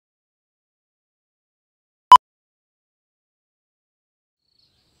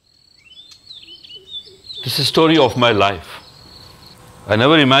This is a story of my life. I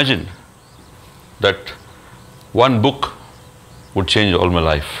never imagined that one book would change all my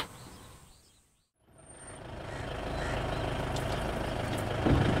life.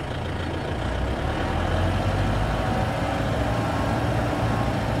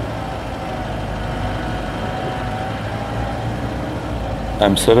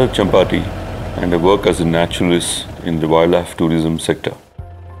 I'm Sarath Champati and I work as a naturalist in the wildlife tourism sector.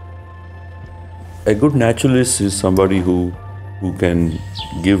 A good naturalist is somebody who can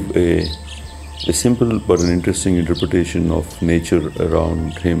give a simple but an interesting interpretation of nature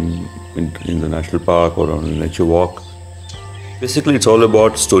around him in the national park or on a nature walk. Basically, it's all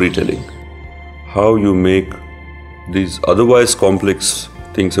about storytelling. How you make these otherwise complex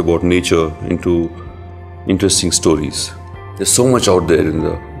things about nature into interesting stories. There's so much out there in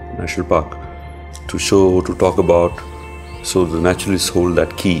the national park to show, to talk about, so the naturalists hold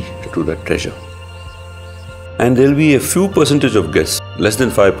that key to that treasure. And there'll be a few percentage of guests, less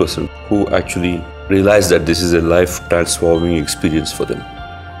than 5%, who actually realize that this is a life-transforming experience for them.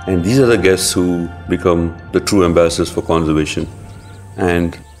 And these are the guests who become the true ambassadors for conservation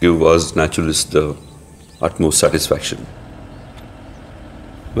and give us naturalists the utmost satisfaction.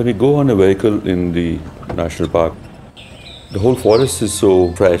 When we go on a vehicle in the national park, the whole forest is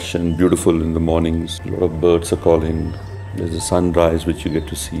so fresh and beautiful in the mornings. A lot of birds are calling. There's a sunrise which you get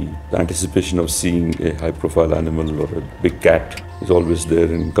to see. The anticipation of seeing a high-profile animal or a big cat is always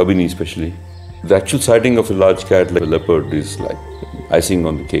there, in Kabini especially. The actual sighting of a large cat like a leopard is like icing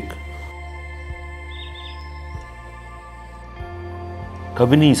on the cake.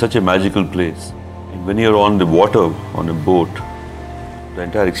 Kabini is such a magical place. When you're on the water, on a boat, the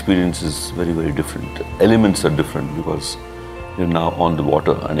entire experience is very, very different. The elements are different because you're now on the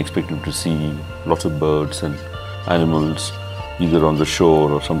water and expecting to see lots of birds and animals either on the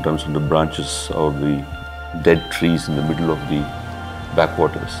shore or sometimes on the branches or the dead trees in the middle of the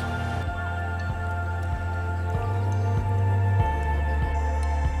backwaters.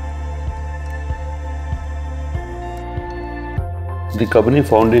 The Kabini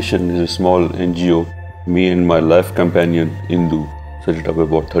Foundation is a small NGO. Me and my life companion Indu set it up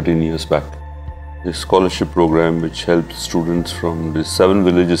about 13 years back. A scholarship program which helps students from the 7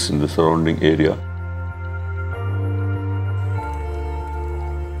 villages in the surrounding area.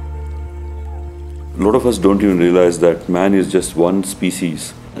 A lot of us don't even realize that man is just one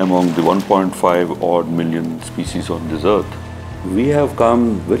species among the 1.5 odd million species on this earth. We have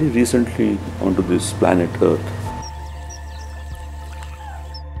come very recently onto this planet Earth.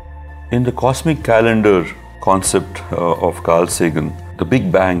 In the cosmic calendar concept of Carl Sagan, the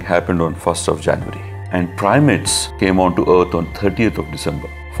Big Bang happened on 1st of January and primates came onto Earth on 30th of December,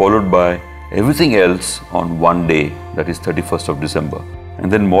 followed by everything else on one day, that is 31st of December.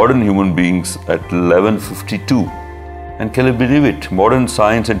 And then modern human beings at 11:52. And can you believe it? Modern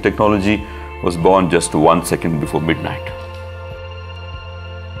science and technology was born just 1 second before midnight.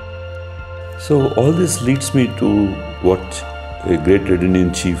 So all this leads me to what a great Red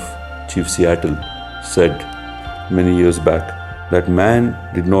Indian chief, Chief Seattle, said many years back, that man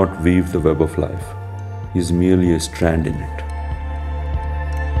did not weave the web of life. He is merely a strand in it.